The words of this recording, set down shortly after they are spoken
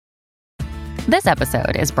This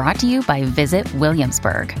episode is brought to you by Visit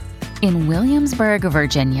Williamsburg. In Williamsburg,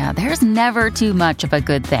 Virginia, there's never too much of a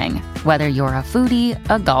good thing. Whether you're a foodie,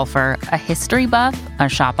 a golfer, a history buff, a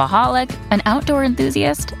shopaholic, an outdoor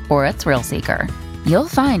enthusiast, or a thrill seeker, you'll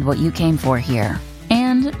find what you came for here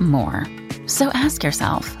and more. So ask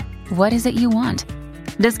yourself, what is it you want?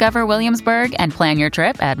 Discover Williamsburg and plan your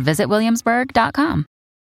trip at visitwilliamsburg.com.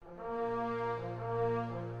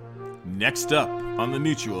 Next up on the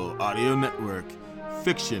Mutual Audio Network,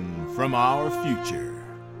 Fiction from Our Future.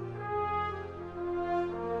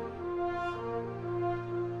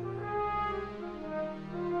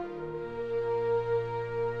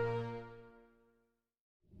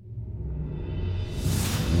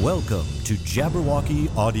 Welcome to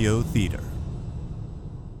Jabberwocky Audio Theater.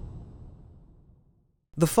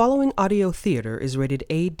 The following audio theater is rated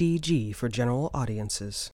ADG for general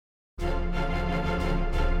audiences.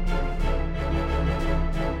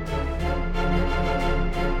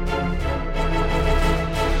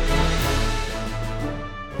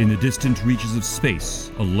 In the distant reaches of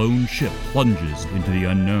space, a lone ship plunges into the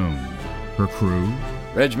unknown. Her crew?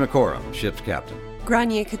 Reg McCorum, ship's captain.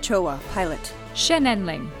 Grania Kachowa, pilot. Shen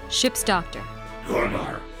Enling, ship's doctor.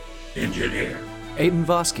 Gormar, engineer. Aiden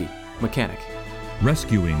Vosky, mechanic.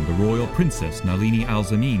 Rescuing the royal princess Nalini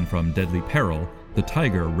Alzamin from deadly peril, the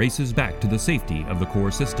Tyger races back to the safety of the core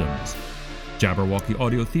systems. Jabberwocky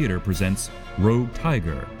Audio Theater presents Rogue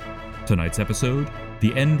Tyger. Tonight's episode,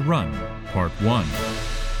 The End Run, Part 1.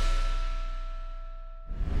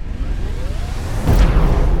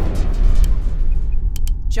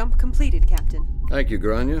 Jump completed, Captain. Thank you,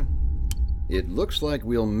 Grania. It looks like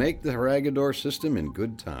we'll make the Haragador system in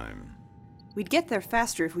good time. We'd get there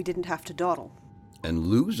faster if we didn't have to dawdle. And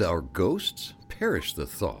lose our ghosts? Perish the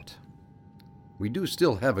thought. We do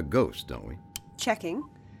still have a ghost, don't we? Checking.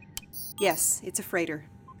 Yes, it's a freighter.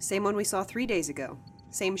 Same one we saw 3 days ago.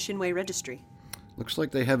 Same Shinwei registry. Looks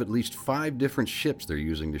like they have at least 5 different ships they're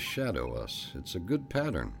using to shadow us. It's a good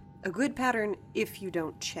pattern. A good pattern if you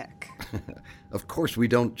don't check. Of course we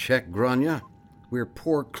don't check, Grania. We're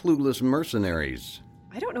poor, clueless mercenaries.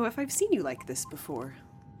 I don't know if I've seen you like this before.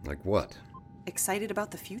 Like what? Excited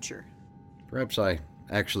about the future. Perhaps I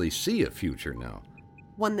actually see a future now.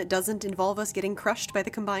 One that doesn't involve us getting crushed by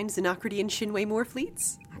the combined Xenocrity and Shinwei Moor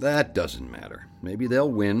fleets? That doesn't matter. Maybe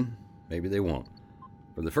they'll win, maybe they won't.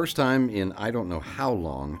 For the first time in I don't know how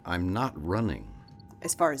long, I'm not running.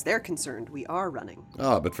 As far as they're concerned, we are running.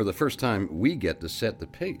 But for the first time, we get to set the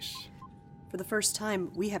pace. For the first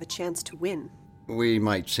time, we have a chance to win. We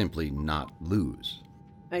might simply not lose.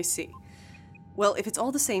 I see. Well, if it's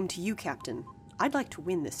all the same to you, Captain, I'd like to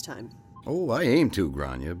win this time. Oh, I aim to,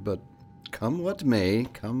 Grania, but come what may,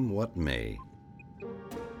 come what may.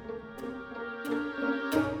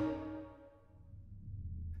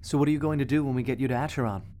 So what are you going to do when we get you to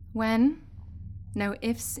Acheron? When? No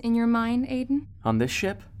ifs in your mind, Aiden? On this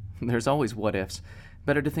ship? There's always what ifs.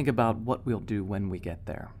 Better to think about what we'll do when we get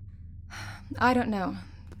there. I don't know.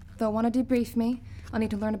 They'll want to debrief me. I'll need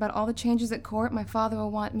to learn about all the changes at court. My father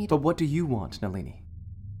will want me to... But what do you want, Nalini?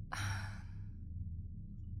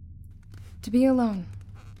 To be alone.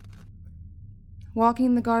 Walking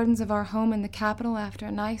in the gardens of our home in the capital after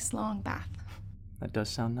a nice long bath. That does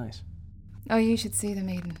sound nice. Oh, you should see them,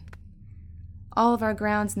 Aiden. All of our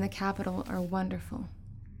grounds in the capital are wonderful.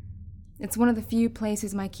 It's one of the few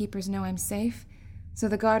places my keepers know I'm safe, so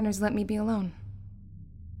the gardeners let me be alone.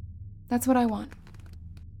 That's what I want.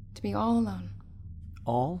 To be all alone.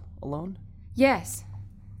 All alone? Yes.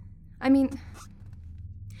 I mean,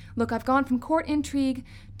 look, I've gone from court intrigue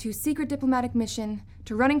to secret diplomatic mission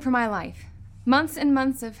to running for my life. Months and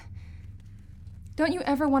months of... Don't you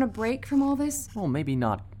ever want a break from all this? Well, maybe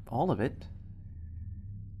not all of it.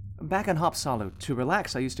 Back in Hopsalo, to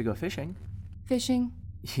relax, I used to go fishing. Fishing?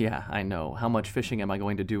 Yeah, I know. How much fishing am I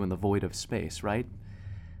going to do in the void of space, right?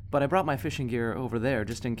 But I brought my fishing gear over there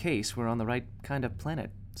just in case we're on the right kind of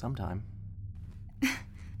planet sometime.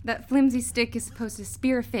 That flimsy stick is supposed to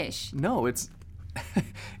spear a fish. No, it's...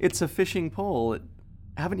 it's a fishing pole.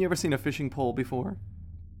 Haven't you ever seen a fishing pole before?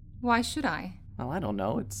 Why should I? Well, I don't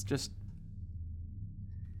know. It's just...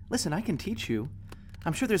 Listen, I can teach you.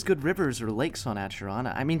 I'm sure there's good rivers or lakes on Acheron.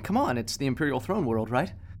 I mean, come on, it's the Imperial Throne world,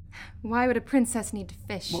 right? Why would a princess need to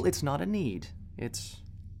fish? Well, it's not a need. It's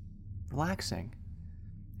relaxing.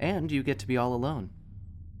 And you get to be all alone.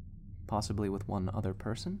 Possibly with one other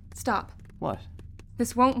person. Stop. What?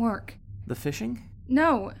 This won't work. The fishing?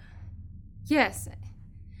 No. Yes.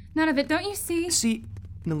 None of it, don't you see? See,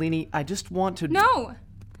 Nalini, I just want to... No!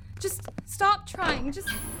 Just stop trying. Just...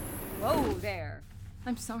 Whoa there.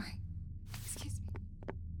 I'm sorry. Excuse me.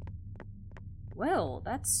 Well,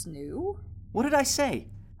 that's new. What did I say?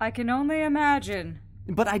 I can only imagine.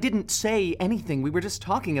 But I didn't say anything. We were just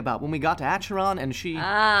talking about when we got to Acheron and she...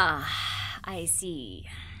 Ah, I see.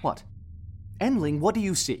 What? Endling, what do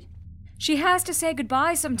you see? She has to say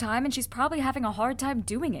goodbye sometime, and she's probably having a hard time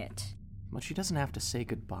doing it. But she doesn't have to say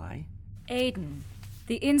goodbye. Aiden,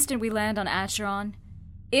 the instant we land on Acheron,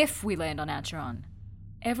 if we land on Acheron,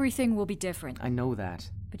 everything will be different. I know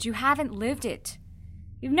that. But you haven't lived it.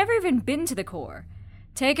 You've never even been to the core.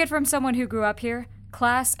 Take it from someone who grew up here,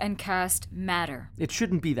 class and caste matter. It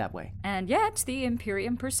shouldn't be that way. And yet, the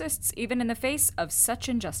Imperium persists even in the face of such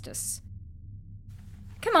injustice.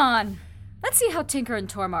 Come on, let's see how Tinker and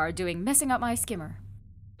Tormar are doing messing up my skimmer.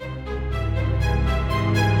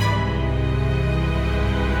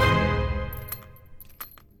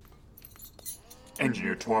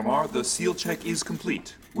 Engineer Tormar, the seal check is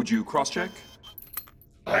complete. Would you cross-check?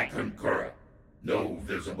 I concur. No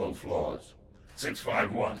visible flaws.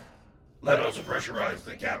 651. Let us pressurize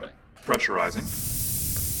the cabin. Pressurizing.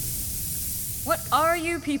 What are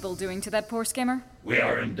you people doing to that poor skimmer? We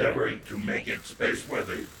are endeavoring to make it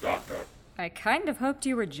space-worthy, Doctor. I kind of hoped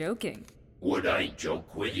you were joking. Would I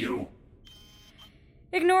joke with you?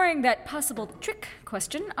 Ignoring that possible trick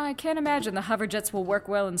question, I can't imagine the hoverjets will work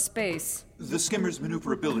well in space. The skimmer's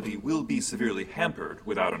maneuverability will be severely hampered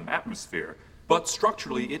without an atmosphere, but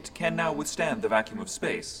structurally it can now withstand the vacuum of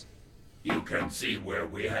space. You can see where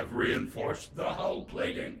we have reinforced the hull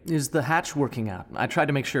plating. Is the hatch working out? I tried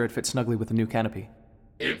to make sure it fits snugly with the new canopy.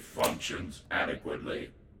 It functions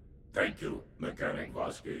adequately. Thank you, Mechanic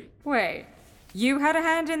Vosky. Wait, you had a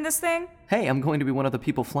hand in this thing? Hey, I'm going to be one of the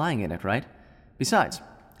people flying in it, right? Besides,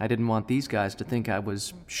 I didn't want these guys to think I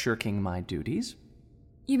was shirking my duties.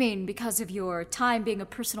 You mean because of your time being a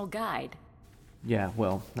personal guide? Yeah,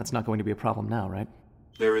 well, that's not going to be a problem now, right?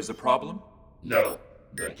 There is a problem? No.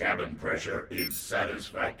 The cabin pressure is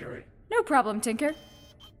satisfactory. No problem, Tinker.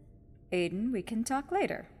 Aiden, we can talk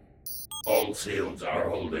later. All seals are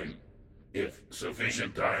holding. If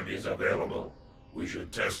sufficient time is available, we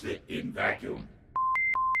should test it in vacuum.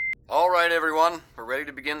 All right, everyone. We're ready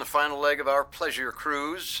to begin the final leg of our pleasure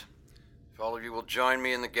cruise. If all of you will join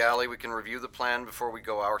me in the galley, we can review the plan before we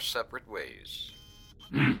go our separate ways.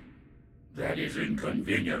 That is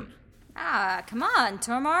inconvenient. Ah, come on,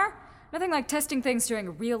 Tormar. Nothing like testing things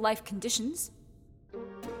during real-life conditions.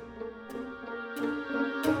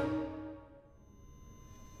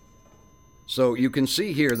 So you can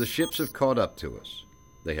see here the ships have caught up to us.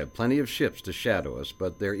 They have plenty of ships to shadow us,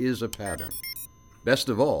 but there is a pattern. Best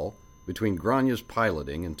of all, between Granya's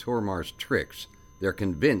piloting and Tormar's tricks, they're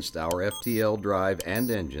convinced our FTL drive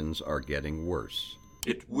and engines are getting worse.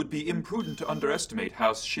 It would be imprudent to underestimate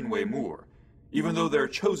House Shinwei Moore. Even though their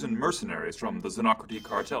chosen mercenaries from the Xenocraty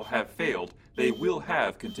cartel have failed, they will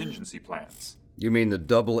have contingency plans. You mean the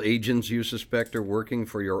double agents you suspect are working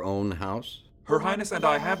for your own house? Her Highness and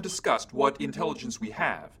I have discussed what intelligence we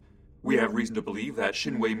have. We have reason to believe that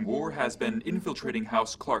Shinwei Moore has been infiltrating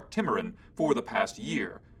House Clark Timorin for the past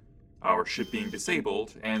year. Our ship being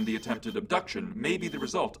disabled and the attempted abduction may be the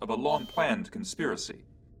result of a long-planned conspiracy.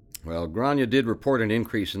 Well, Grania did report an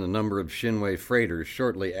increase in the number of Shinwei freighters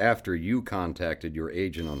shortly after you contacted your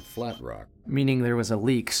agent on Flat Rock. Meaning there was a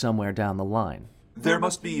leak somewhere down the line. There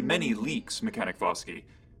must be many leaks, Mechanic Vosky.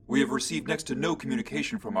 We have received next to no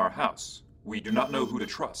communication from our house. We do not know who to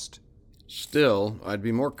trust. Still, I'd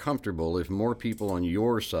be more comfortable if more people on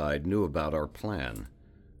your side knew about our plan.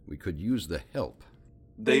 We could use the help.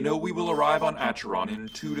 They know we will arrive on Acheron in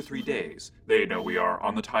 2 to 3 days. They know we are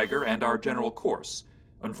on the Tyger and our general course.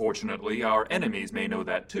 Unfortunately, our enemies may know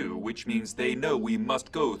that too, which means they know we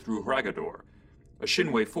must go through Hragador. A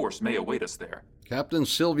Shinwei force may await us there. Captain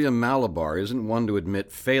Sylvia Malabar isn't one to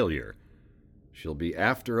admit failure. She'll be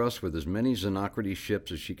after us with as many Xenocraty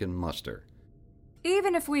ships as she can muster.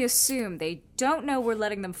 Even if we assume they don't know we're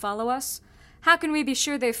letting them follow us, how can we be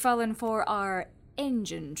sure they've fallen for our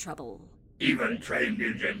engine trouble? Even trained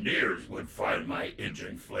engineers would find my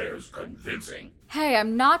engine flares convincing. Hey,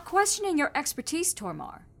 I'm not questioning your expertise,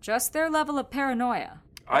 Tormar. Just their level of paranoia.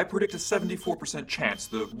 I predict a 74% chance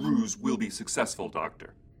the ruse will be successful,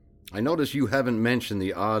 Doctor. I notice you haven't mentioned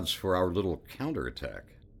the odds for our little counterattack.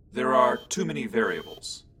 There are too many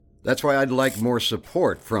variables. That's why I'd like more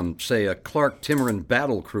support from, say, a Clark Timorin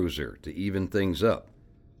battle cruiser to even things up.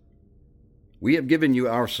 We have given you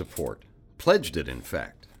our support. Pledged it, in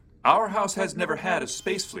fact. Our house has never had a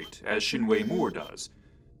space fleet, as Shinwei Moore does.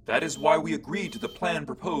 That is why we agreed to the plan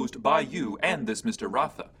proposed by you and this Mr.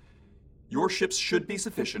 Ratha. Your ships should be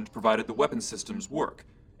sufficient, provided the weapon systems work,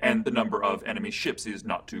 and the number of enemy ships is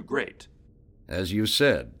not too great. As you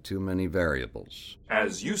said, too many variables.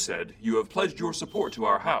 As you said, you have pledged your support to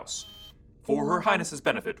our house. For Her Highness's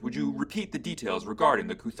benefit, would you repeat the details regarding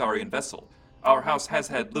the Kutharian vessel? Our house has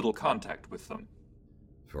had little contact with them.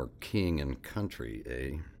 For king and country,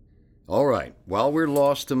 eh? All right. While we're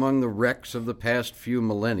lost among the wrecks of the past few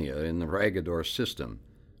millennia in the Ragador system,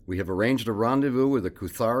 we have arranged a rendezvous with a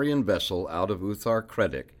Kutharian vessel out of Uthar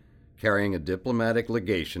Kredik, carrying a diplomatic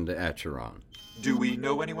legation to Acheron. Do we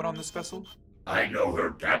know anyone on this vessel? I know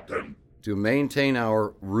her, Captain. To maintain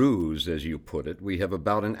our ruse, as you put it, we have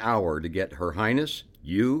about an hour to get Her Highness,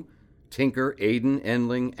 you, Tinker, Aiden,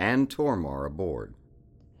 Endling, and Tormar aboard.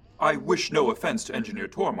 I wish no offense to Engineer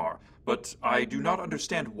Tormar, but I do not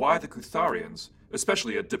understand why the Kutharians,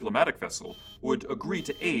 especially a diplomatic vessel, would agree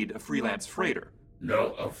to aid a freelance freighter.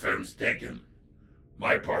 No offense taken.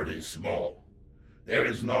 My party is small. There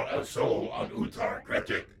is not a soul on Uthar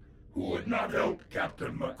Kretik who would not help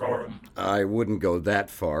Captain Macorum. I wouldn't go that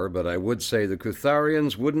far, but I would say the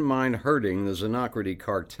Kutharians wouldn't mind hurting the Xenocrity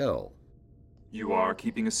cartel. You are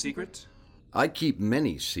keeping a secret? I keep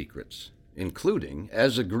many secrets, including,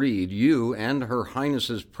 as agreed, you and Her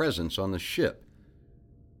Highness's presence on the ship.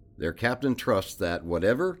 Their captain trusts that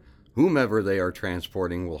whomever they are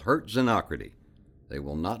transporting will hurt Xenocrity. They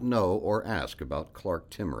will not know or ask about Clark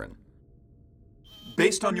Timorin.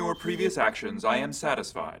 Based on your previous actions, I am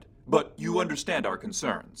satisfied. But you understand our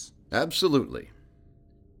concerns. Absolutely.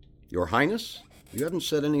 Your Highness, you haven't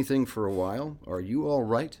said anything for a while. Are you all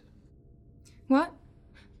right? What?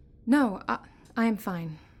 No, I am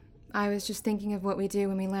fine. I was just thinking of what we do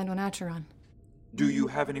when we land on Acheron. Do you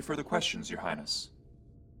have any further questions, Your Highness?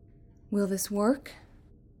 Will this work?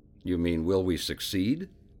 You mean, will we succeed?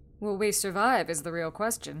 Will we survive is the real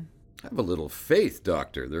question. Have a little faith,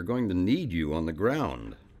 Doctor. They're going to need you on the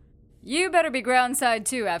ground. You better be groundside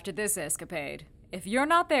too after this escapade. If you're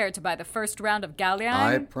not there to buy the first round of galleon...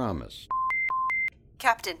 I promise.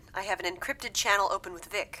 Captain, I have an encrypted channel open with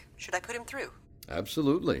Vic. Should I put him through?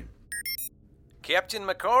 Absolutely. Captain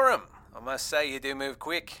Macorum, I must say you do move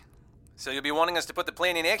quick. So you'll be wanting us to put the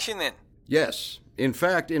plane in action then? Yes. In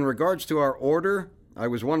fact, in regards to our order, I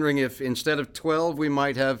was wondering if instead of 12 we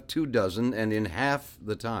might have 24 and in half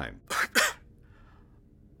the time.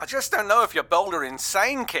 I just don't know if you're bold or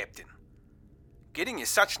insane, Captain. Getting you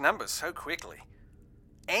such numbers so quickly,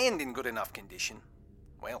 and in good enough condition,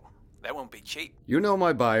 well, that won't be cheap. You know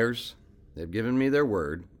my buyers. They've given me their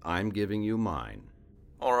word. I'm giving you mine.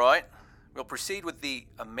 All right, we'll proceed with the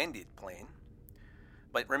amended plan.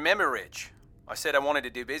 But remember, Reg, I said I wanted to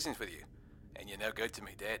do business with you, and you're no good to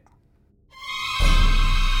me, Dad.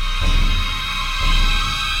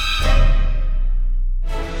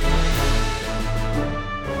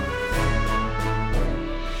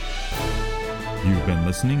 You've been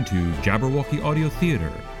listening to Jabberwocky Audio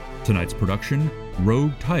Theater. Tonight's production,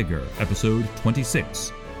 Rogue Tyger, Episode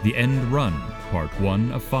 26, The End Run, Part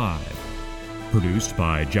 1 of 5. Produced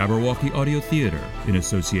by Jabberwocky Audio Theater in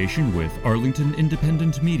association with Arlington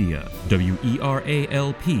Independent Media,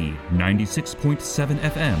 WERALP 96.7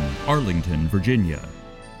 FM, Arlington, Virginia.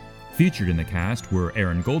 Featured in the cast were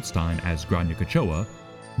Aaron Goldstein as Grania Kachoa,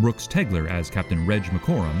 Brooks Tegler as Captain Reg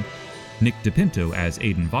Macorum, Nick DePinto as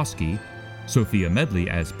Aiden Vosky, Sophia Medley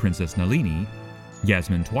as Princess Nalini,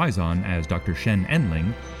 Yasmin Twizon as Dr. Shen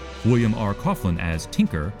Enling, William R. Coughlin as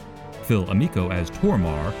Tinker, Phil Amico as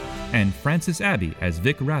Tormar, and Francis Abbey as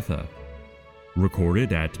Vic Ratha.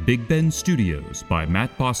 Recorded at Big Ben Studios by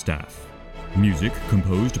Matt Bostaff. Music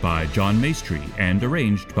composed by John Maestri and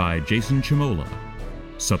arranged by Jason Chimola.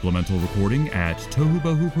 Supplemental recording at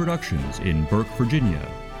Tohubohu Productions in Burke, Virginia.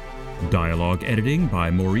 Dialogue editing by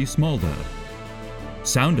Maurice Malda.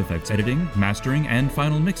 Sound effects editing, mastering, and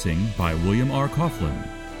final mixing by William R. Coughlin.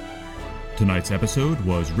 Tonight's episode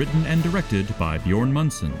was written and directed by Bjorn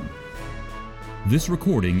Munson. This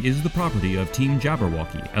recording is the property of Team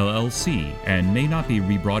Jabberwocky, LLC, and may not be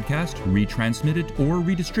rebroadcast, retransmitted, or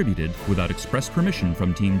redistributed without express permission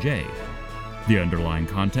from Team J. The underlying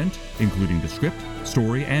content, including the script,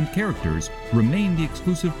 story, and characters, remain the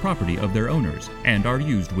exclusive property of their owners and are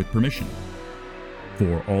used with permission.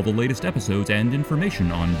 For all the latest episodes and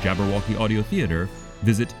information on Jabberwocky Audio Theater,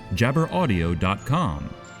 visit jabberaudio.com.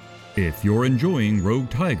 If you're enjoying Rogue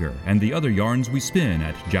Tyger and the other yarns we spin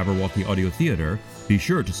at Jabberwocky Audio Theater, be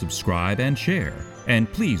sure to subscribe and share,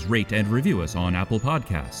 and please rate and review us on Apple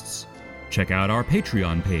Podcasts. Check out our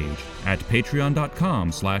Patreon page at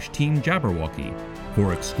patreon.com/teamjabberwocky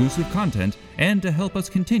for exclusive content and to help us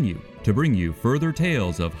continue to bring you further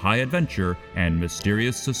tales of high adventure and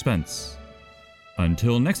mysterious suspense.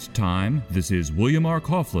 Until next time, this is William R.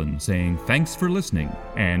 Coughlin saying thanks for listening,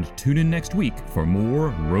 and tune in next week for more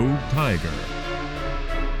Rogue Tyger.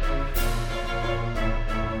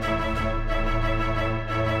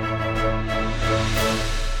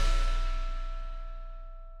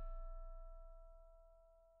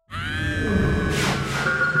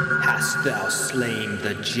 Hast thou slain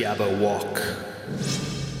the Jabberwock?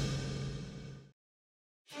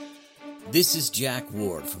 This is Jack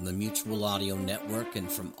Ward from the Mutual Audio Network,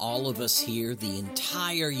 and from all of us here, the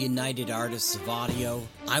entire United Artists of Audio,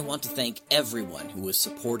 I want to thank everyone who has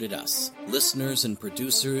supported us. Listeners and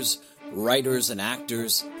producers, writers and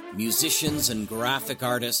actors, musicians and graphic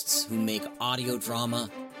artists who make audio drama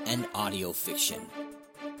and audio fiction.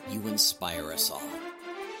 You inspire us all.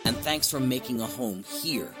 And thanks for making a home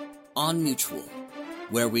here on Mutual,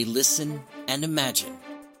 where we listen and imagine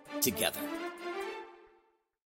together.